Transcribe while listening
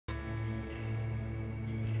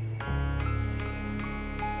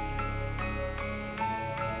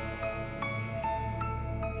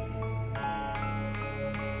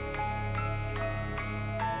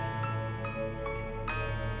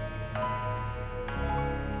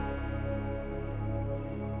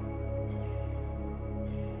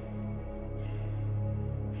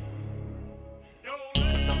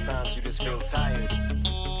Sometimes you just feel tired,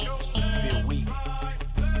 feel weak.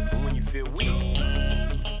 And when you feel weak,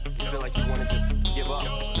 you feel like you want to just give up.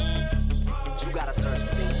 But you gotta search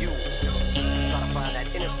within you. Try to find that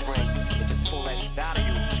inner strength and just pull that shit out of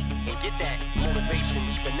you. And get that motivation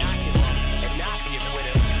to not give up and not be a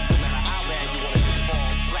quitter. No matter how bad you want to just fall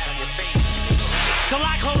flat on your face. Till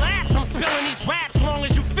I collapse, I'm spilling these raps. Long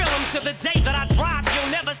as you feel them, to the day that I drop,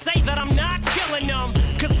 you'll never say that I'm not killing them.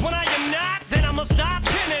 Cause when I am not, then I'ma stop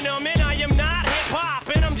pinning them. And I am not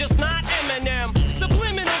hip-hop, and I'm just not Eminem.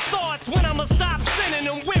 Subliminal thoughts when I'ma stop sending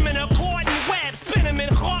them. Women are caught in web, spin them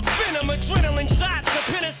in hawk venom. Adrenaline shots,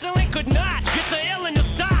 the penicillin could not get the illin to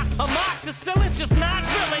stop. Amoxicillin's just not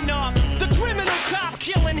real enough. The criminal cop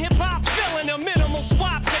killing hip-hop, filling a minimal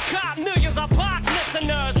swap to cop. Millions of pop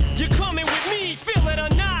listeners, you coming with me, feel it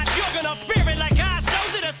or not. You're gonna fear it like I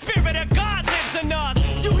showed you. The spirit of God lives in us.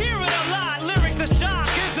 You hear it a lot, lyrics the shock.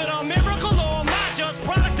 Is it a miracle or am I just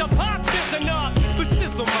product of pop? Listen up, but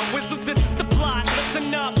sizzle my whistle, this is the plot.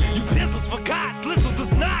 Listen up, you pistols for God, Slizzle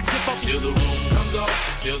does not give up. Till the roof comes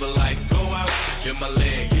off, till the lights go out, till my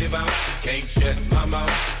leg give out, can't shut my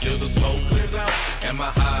mouth, till the smoke clears out, and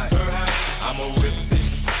my high, I'ma rip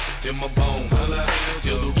this till my bone,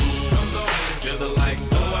 till the roof comes off, till the lights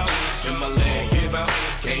go out, till my leg give out,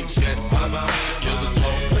 can't shut my mouth, till the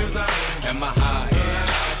smoke clears out, and my high,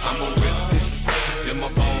 I'ma rip this till my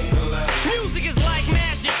bone. Music is like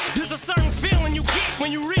magic. There's a certain feeling you get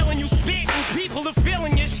when you reel and you spit, and people are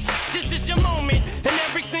feeling it. This is your moment, and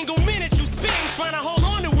every single minute you spend trying to hold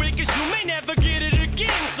on to it, cause you may never get it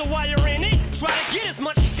again. So while you're in it, try to get as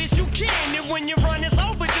much as you can. And when your run is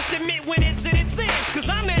over, just admit when it's in its end. Cause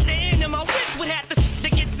I'm at the end of my wits with half the shit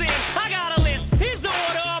that gets in. I got a list, here's the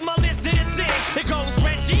order of my list that it's in. It goes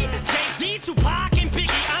Reggie, Jay-Z, Tupac, and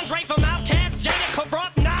Biggie, Andre from Outkast, Jada,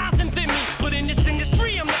 Corrupt, Nas, and Thimmy. But in this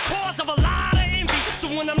industry, I'm the cause of a lot of envy. So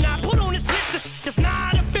when I'm not put on this list, the shit does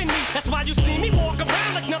not offend me. That's why you see me walk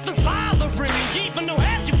around like nothing's bothering me. Even though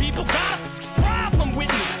half you people got a problem with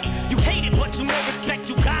me. You hate it, but you know respect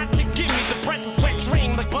you got to give me. The presence wet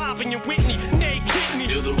dream like Bob and your Whitney. Nay, hit me.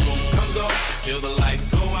 Till the roof comes off, till the lights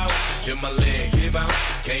go out, till my leg give out,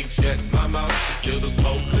 can't shut my mouth, till the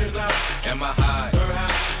smoke clears out, and my high,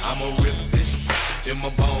 I'ma rip this till my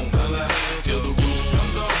bone, till the roof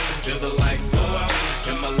comes off, till the lights go out,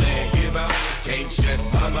 till my leg give out, can't shut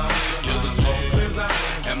my mouth, till the smoke clears out,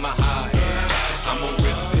 and my high, I'ma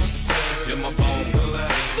rip this till my bone.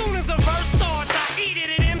 Soon as a verse starts, I eat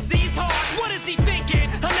it at MC's heart. What is he thinking?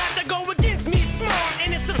 I'm not to go against me, smart,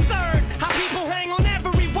 and it's absurd how people hang on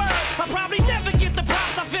every word. I'll probably never get the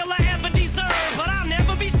props I feel I ever deserve, but I'll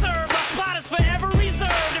never be served. My spot is forever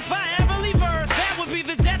reserved. If I ever leave Earth, that would be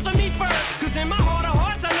the death of me first. Cause in my heart of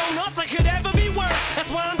hearts, I know nothing could ever be worse. That's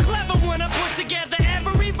why I'm clever when I put together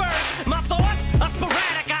every verse. My thoughts are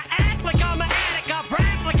sporadic. I act like I'm an addict. I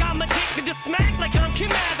rap like I'm addicted to smack like I'm Kim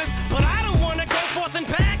Mathers. But I don't wanna go forth and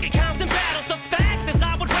back in constant battles. The fact is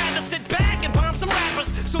I would rather sit back and bomb some rappers.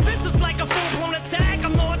 So this is like a full-blown attack.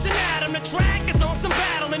 I'm launching at 'em. The track is on some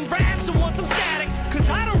battle and raps who want some static. Cause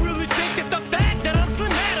I don't really think that the fact that I'm slim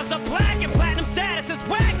matters. A black and platinum status is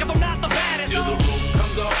whack if I'm not the baddest. Till the roof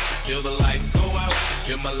comes off, till the lights go out,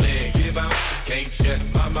 till my leg give out, can't shut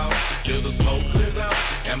my mouth, till the smoke clears out,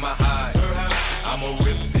 and my high, I'ma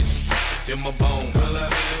rip this till my bone,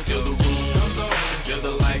 till the roof comes off, till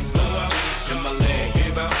the lights go out, till my leg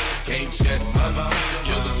give out, can't shut my mouth,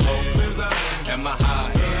 till the smoke clears out, and my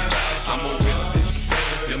high, I'ma rip this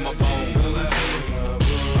till my bone.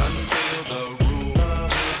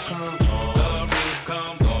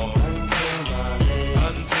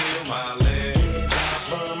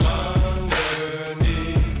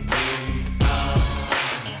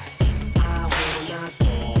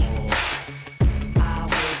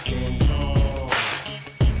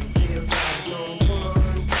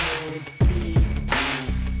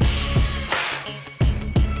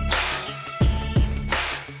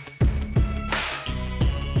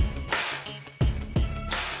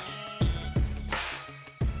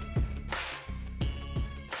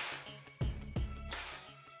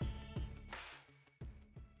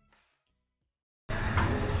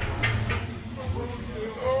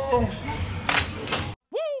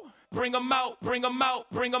 Bring 'em out, bring 'em out,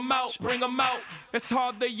 bring 'em out, bring 'em out. It's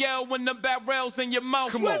hard to yell when the barrel's in your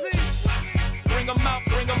mouth. Come on. Bring 'em out,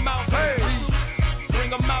 bring 'em out. Hey.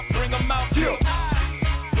 Bring 'em out, bring 'em out. Yeah.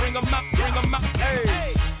 Bring 'em out, bring 'em out. Hey.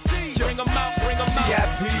 Bring 'em out, bring 'em out.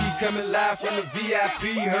 TIP coming live from the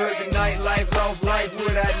VIP. Heard the nightlife, lost life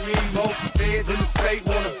without me. Most feds in the state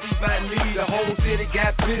wanna see by me. The whole city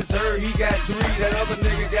got pissed, heard he got 3. That other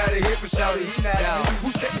nigga got a hip and shouted he not out.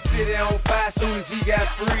 Who set the city on fire soon as he got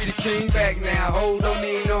free? The king back now, hoes don't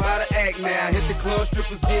even know how to act now. Hit the club,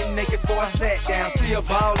 strippers getting naked before I sat down. Still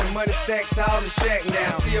ballin', money stacked tall in the shack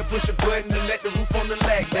now. Still push a button and let the roof on the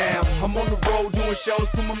lack down. I'm on the road doing shows,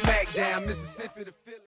 put my Mac down. Mississippi to Philly.